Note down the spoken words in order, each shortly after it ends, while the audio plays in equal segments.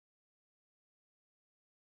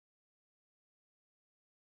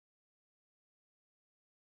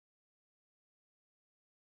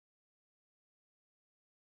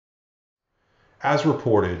As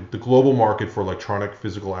reported, the global market for electronic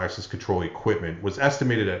physical access control equipment was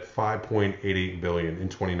estimated at $5.88 billion in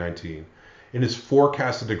 2019 and is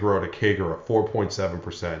forecasted to grow at a CAGR of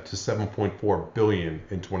 4.7% to $7.4 billion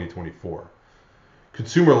in 2024.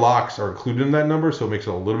 Consumer locks are included in that number, so it makes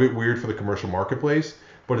it a little bit weird for the commercial marketplace,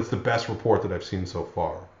 but it's the best report that I've seen so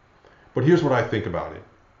far. But here's what I think about it.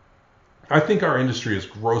 I think our industry is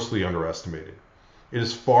grossly underestimated. It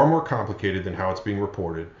is far more complicated than how it's being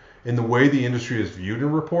reported, and the way the industry is viewed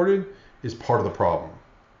and reported is part of the problem.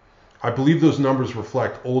 I believe those numbers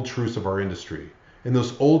reflect old truths of our industry, and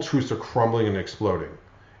those old truths are crumbling and exploding.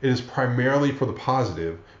 It is primarily for the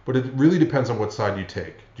positive, but it really depends on what side you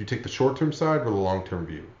take. Do you take the short-term side or the long-term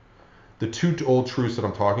view? The two old truths that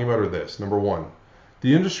I'm talking about are this. Number one,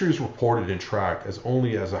 the industry is reported and tracked as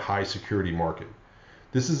only as a high security market.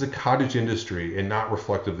 This is a cottage industry and not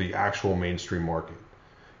reflective of the actual mainstream market.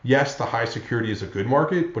 Yes, the high security is a good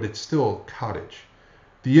market, but it's still cottage.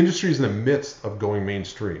 The industry is in the midst of going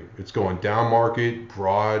mainstream. It's going down market,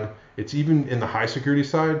 broad. It's even in the high security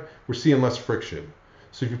side, we're seeing less friction.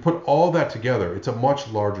 So if you put all that together, it's a much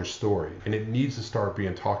larger story, and it needs to start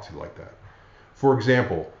being talked to like that. For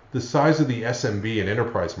example, the size of the SMB and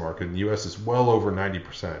enterprise market in the US is well over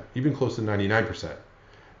 90%, even close to 99%.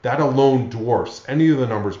 That alone dwarfs any of the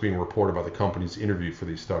numbers being reported by the companies interviewed for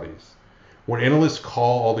these studies. When analysts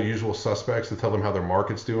call all the usual suspects to tell them how their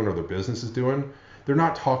market's doing or their business is doing, they're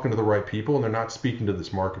not talking to the right people and they're not speaking to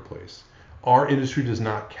this marketplace. Our industry does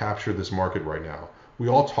not capture this market right now. We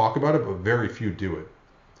all talk about it, but very few do it.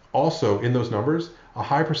 Also, in those numbers, a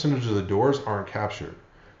high percentage of the doors aren't captured.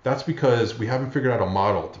 That's because we haven't figured out a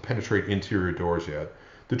model to penetrate interior doors yet.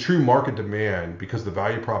 The true market demand, because the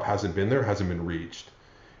value prop hasn't been there, hasn't been reached.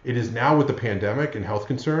 It is now with the pandemic and health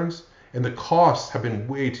concerns, and the costs have been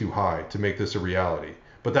way too high to make this a reality,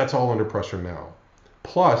 but that's all under pressure now.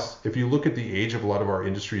 Plus, if you look at the age of a lot of our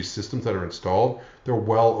industry's systems that are installed, they're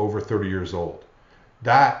well over 30 years old.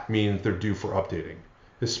 That means they're due for updating,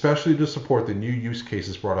 especially to support the new use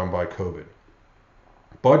cases brought on by COVID.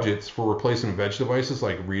 Budgets for replacing edge devices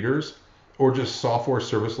like readers or just software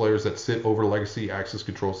service layers that sit over legacy access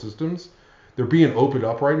control systems, they're being opened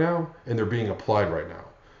up right now and they're being applied right now.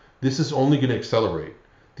 This is only going to accelerate.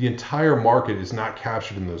 The entire market is not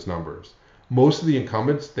captured in those numbers. Most of the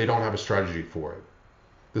incumbents, they don't have a strategy for it.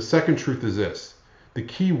 The second truth is this. The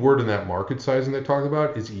key word in that market sizing they talk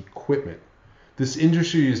about is equipment. This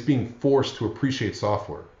industry is being forced to appreciate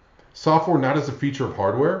software. Software not as a feature of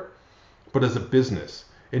hardware, but as a business.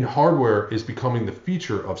 And hardware is becoming the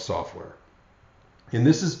feature of software. And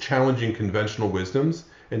this is challenging conventional wisdoms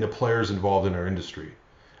and the players involved in our industry.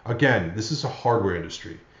 Again, this is a hardware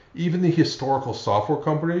industry. Even the historical software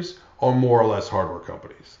companies are more or less hardware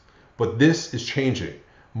companies. But this is changing.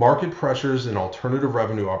 Market pressures and alternative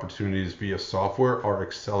revenue opportunities via software are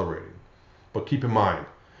accelerating. But keep in mind,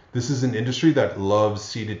 this is an industry that loves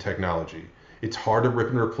seeded technology. It's hard to rip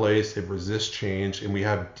and replace, it resists change, and we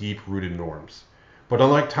have deep-rooted norms. But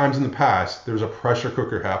unlike times in the past, there's a pressure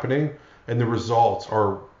cooker happening, and the results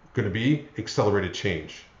are going to be accelerated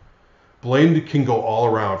change. Blame can go all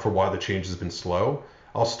around for why the change has been slow.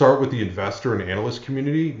 I'll start with the investor and analyst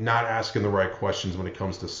community not asking the right questions when it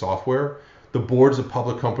comes to software, the boards of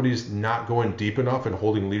public companies not going deep enough and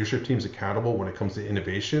holding leadership teams accountable when it comes to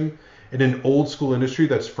innovation, and an old school industry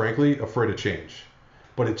that's frankly afraid of change.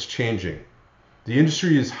 But it's changing. The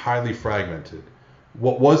industry is highly fragmented.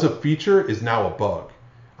 What was a feature is now a bug.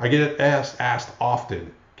 I get asked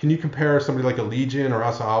often, can you compare somebody like a Legion or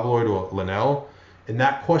Assa Abloy to a Linnell? And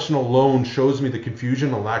that question alone shows me the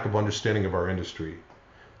confusion and lack of understanding of our industry.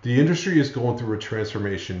 The industry is going through a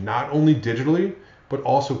transformation, not only digitally, but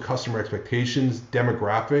also customer expectations,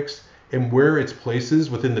 demographics, and where its places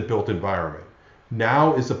within the built environment.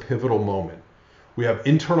 Now is a pivotal moment. We have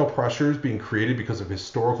internal pressures being created because of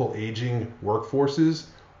historical aging workforces,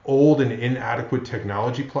 old and inadequate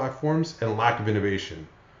technology platforms, and lack of innovation.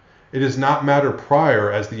 It does not matter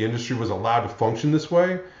prior as the industry was allowed to function this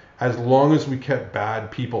way, as long as we kept bad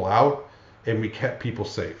people out and we kept people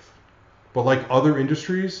safe. But like other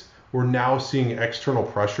industries, we're now seeing external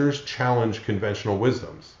pressures challenge conventional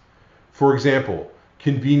wisdoms. For example,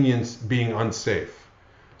 convenience being unsafe.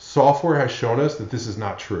 Software has shown us that this is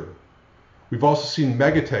not true. We've also seen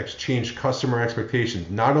megatechs change customer expectations,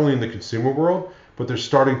 not only in the consumer world, but they're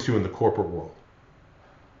starting to in the corporate world.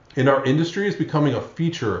 And our industry is becoming a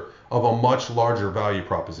feature of a much larger value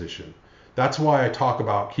proposition. That's why I talk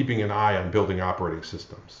about keeping an eye on building operating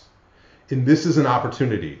systems. And this is an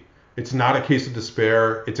opportunity. It's not a case of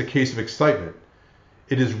despair, it's a case of excitement.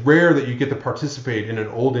 It is rare that you get to participate in an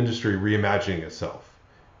old industry reimagining itself.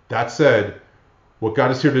 That said, What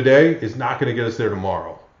got us here today is not going to get us there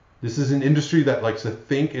tomorrow. This is an industry that likes to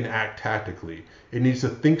think and act tactically. It needs to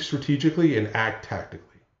think strategically and act tactically.